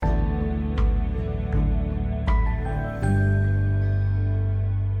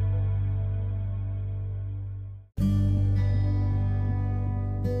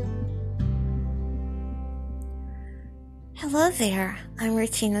Hello there, I'm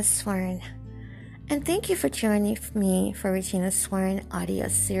Regina Swarn, and thank you for joining me for Regina Swarn audio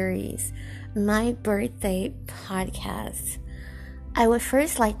series, my birthday podcast. I would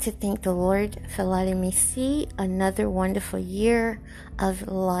first like to thank the Lord for letting me see another wonderful year of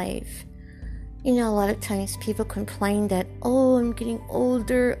life. You know, a lot of times people complain that, I'm getting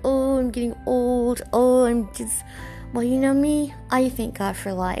older, I'm getting old, well, you know me, I thank God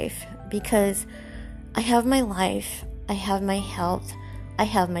for life because I have my life, I have my health, I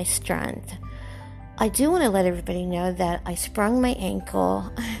have my strength. I do want to let everybody know that I sprung my ankle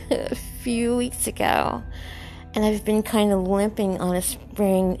a few weeks ago, and I've been kind of limping on a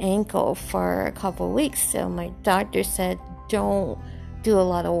sprained ankle for a couple of weeks, so my doctor said don't do a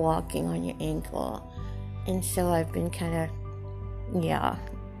lot of walking on your ankle. And so I've been kind of,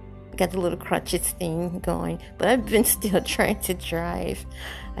 got the little crutches thing going, but I've been still trying to drive.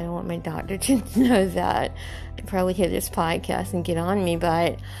 I don't want my doctor to know that. He'll probably hear this podcast and get on me,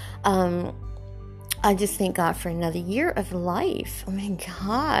 but I just thank God for another year of life. Oh my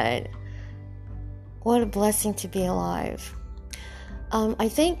God, what a blessing to be alive. I want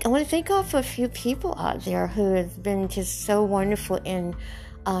to thank God for a few people out there who have been just so wonderful in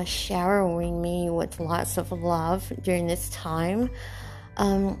showering me with lots of love during this time.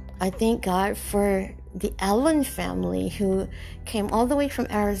 I thank God for the Allen family who came all the way from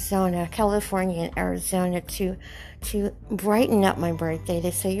Arizona, California and Arizona to brighten up my birthday.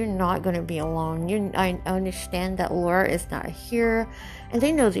 They say, you're not going to be alone. I understand that Laura is not here, and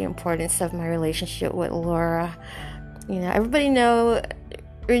they know the importance of my relationship with Laura. You know, everybody know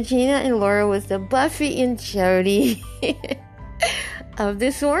Regina and Laura was the Buffy and Jody of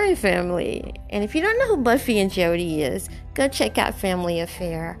the Swarn family. And if you don't know who Buffy and Jody is, go check out Family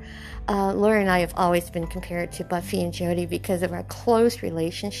Affair. Laura and I have always been compared to Buffy and Jody because of our close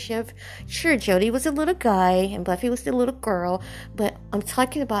relationship. Sure, Jody was a little guy and Buffy was the little girl, but I'm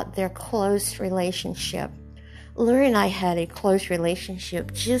talking about their close relationship. Laura and I had a close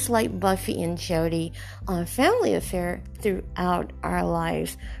relationship just like Buffy and Jody on Family Affair throughout our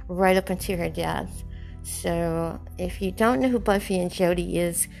lives, right up until her death. So if you don't know who Buffy and Jody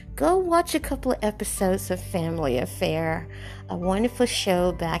is, go watch a couple of episodes of Family Affair, a wonderful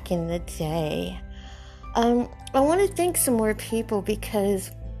show back in the day. I want to thank some more people because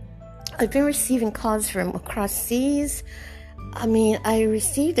I've been receiving calls from across seas. I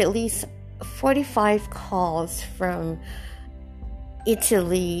received at least 45 calls from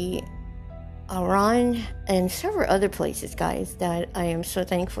Italy, Iran, and several other places, guys, that I am so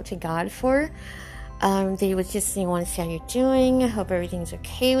thankful to God for. They would just say, want to see how you're doing. I hope everything's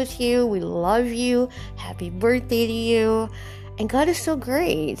okay with you. We love you. Happy birthday to you. And God is so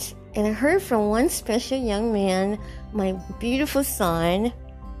great. And I heard from one special young man, my beautiful son.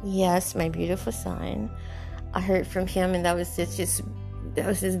 Yes, my beautiful son. I heard from him, and that was his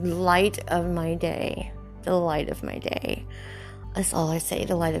light of my day. The light of my day. That's all I say,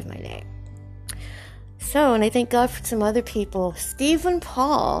 the light of my day. So, and I thank God for some other people. Stephen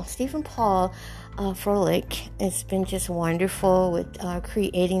Paul Froelich has been just wonderful with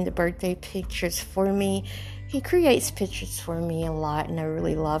creating the birthday pictures for me. He creates pictures for me a lot, and I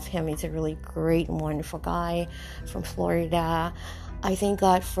really love him. He's a really great and wonderful guy from Florida. I thank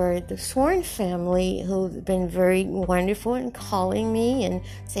God for the Swarn family who've been very wonderful in calling me and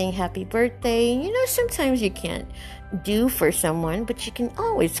saying happy birthday. You know, sometimes you can't do for someone, but you can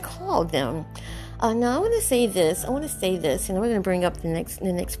always call them. Now I want to say this, and we're going to bring up the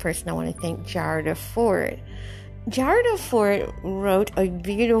next person I want to thank, Jarda Ford. Jarda Ford wrote a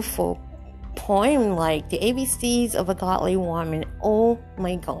beautiful poem like The ABCs of a Godly Woman. Oh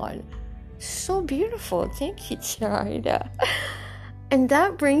my God, so beautiful. Thank you, Jarda. And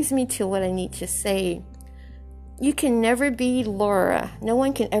that brings me to what I need to say. You can never be Laura. No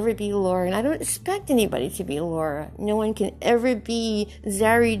one can ever be Laura. And I don't expect anybody to be Laura. No one can ever be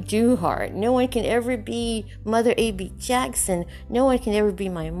Zari Duhart. No one can ever be Mother A.B. Jackson. No one can ever be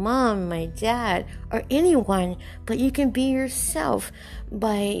my mom, my dad, or anyone. But you can be yourself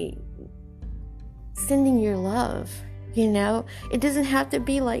by sending your love. You know, it doesn't have to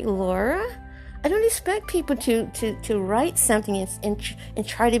be like Laura. I don't expect people to write something and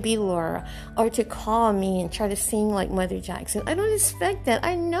try to be Laura, or to call me and try to sing like Mother Jackson. I don't expect that.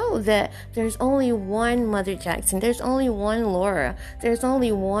 I know that there's only one Mother Jackson. There's only one Laura. There's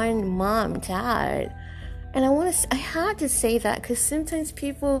only one mom, dad. And I had to say that because sometimes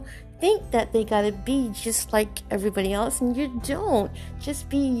people think that they gotta be just like everybody else, and you don't. Just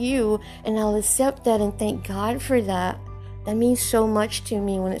be you, and I'll accept that and thank God for that. That means so much to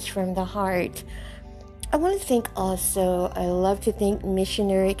me when it's from the heart. I want to thank also, I love to thank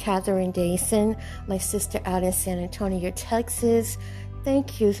missionary Catherine Dayson, my sister out in San Antonio, Texas.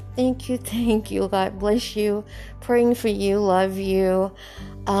 Thank you, thank you, thank you. God bless you. Praying for you, love you.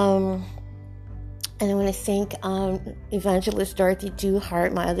 And I want to thank Evangelist Dorothy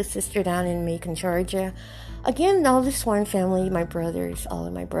Duhart, my other sister down in Macon, Georgia. Again, all the Swan family, my brothers, all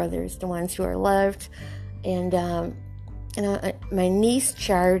of my brothers, the ones who are loved. And my niece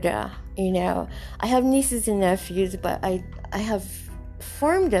Jarda, I have nieces and nephews, but I have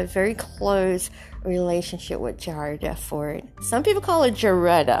formed a very close relationship with Jarda Ford. Some people call it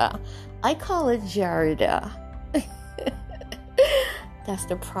Jaretta. I call it Jarda. That's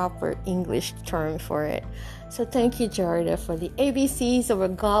the proper English term for it. So thank you, Jarda, for the ABCs of a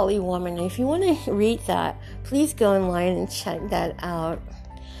Godly Woman. And if you want to read that, please go online and check that out.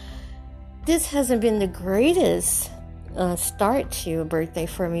 This hasn't been the greatest start to a birthday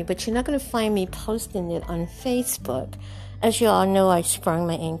for me, but you're not going to find me posting it on Facebook. As you all know, I sprung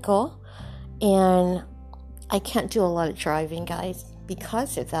my ankle, and I can't do a lot of driving, guys,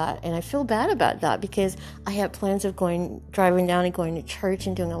 because of that. And I feel bad about that because I had plans of driving down and going to church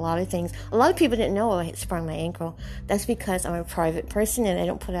and doing a lot of things. A lot of people didn't know I had sprung my ankle. That's because I'm a private person and I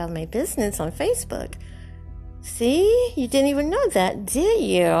don't put out my business on Facebook. See? You didn't even know that, did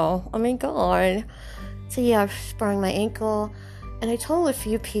you? Oh my God. So yeah, I sprung my ankle, and I told a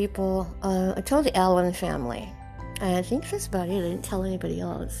few people, I told the Allen family, and I think that's about it. I didn't tell anybody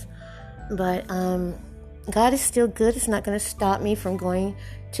else. But God is still good. It's not going to stop me from going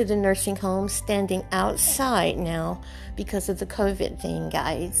to the nursing home, standing outside now because of the COVID thing,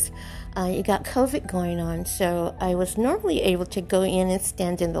 guys. You got COVID going on, so I was normally able to go in and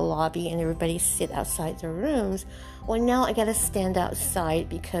stand in the lobby and everybody sit outside their rooms. Well, now I got to stand outside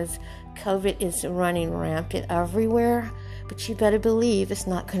because COVID is running rampant everywhere. But you better believe it's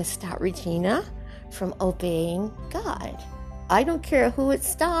not going to stop Regina from obeying God. I don't care who it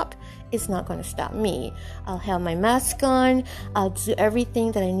stops. It's not going to stop me. I'll have my mask on. I'll do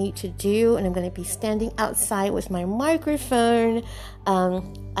everything that I need to do. And I'm going to be standing outside with my microphone.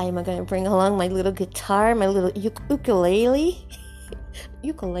 I'm going to bring along my little guitar, my little ukulele.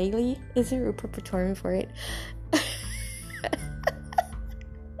 Ukulele? Is there a proper term for it?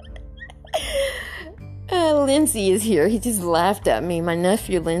 Lindsay is here. He just laughed at me. My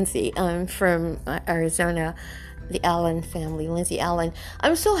nephew, Lindsay, from Arizona. The Allen family, Lindsay Allen.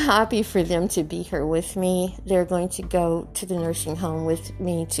 I'm so happy for them to be here with me. They're going to go to the nursing home with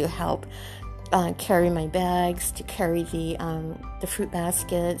me to help carry my bags, to carry the fruit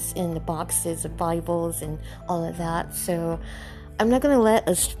baskets and the boxes of Bibles and all of that. So I'm not going to let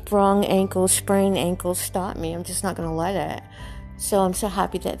a sprained ankle stop me. I'm just not going to let it. So I'm so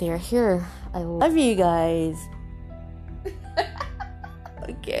happy that they're here. I love you guys.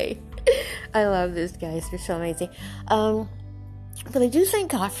 Okay. I love these guys. They're so amazing. But I do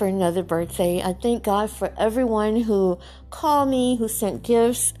thank God for another birthday. I thank God for everyone who called me, who sent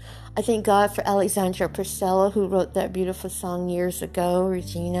gifts. I thank God for Alexandra Purcell, who wrote that beautiful song years ago,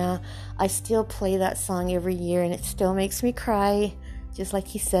 Regina. I still play that song every year, and it still makes me cry, just like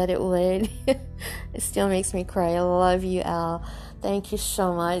he said it would. It still makes me cry. I love you, Al. Thank you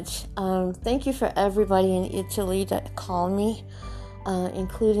so much. Thank you for everybody in Italy that called me.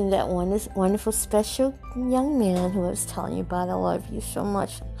 Including that wonderful special young man who I was telling you about. I love you so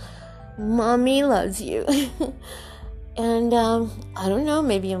much. Mommy loves you. And I don't know,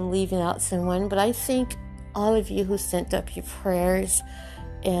 maybe I'm leaving out someone, but I thank all of you who sent up your prayers.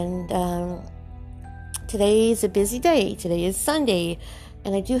 And today is a busy day. Today is Sunday,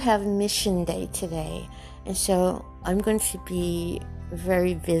 and I do have Mission Day today. And so I'm going to be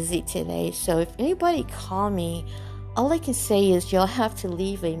very busy today. So if anybody call me, all I can say is you'll have to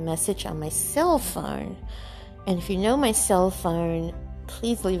leave a message on my cell phone. And if you know my cell phone,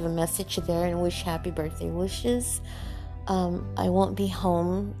 please leave a message there and wish happy birthday wishes. I won't be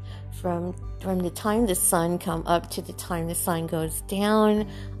home from the time the sun comes up to the time the sun goes down.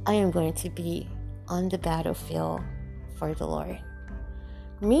 I am going to be on the battlefield for the Lord.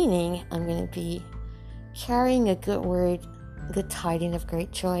 Meaning I'm going to be carrying a good word, good tidings of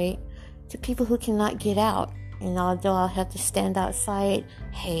great joy to people who cannot get out. And although I'll have to stand outside,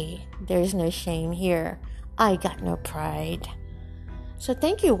 hey, there's no shame here. I got no pride. So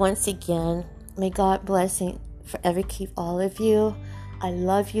thank you once again. May God bless and forever keep all of you. I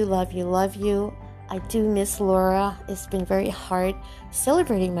love you, love you, love you. I do miss Laura. It's been very hard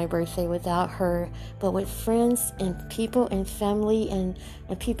celebrating my birthday without her. But with friends and people and family and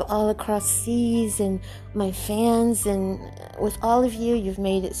people all across seas and my fans and with all of you, you've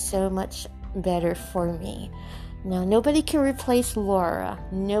made it so much better for me. Now, nobody can replace Laura.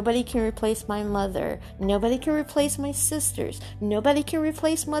 Nobody can replace my mother. Nobody can replace my sisters. Nobody can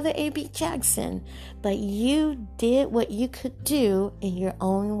replace Mother A.B. Jackson. But you did what you could do in your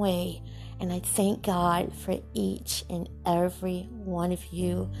own way. And I thank God for each and every one of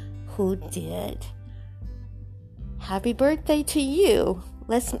you who did. Happy birthday to you.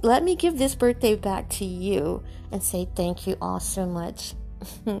 Let me give this birthday back to you and say thank you all so much.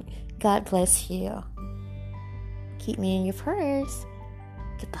 God bless you. Keep me in your prayers.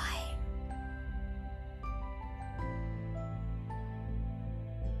 Goodbye.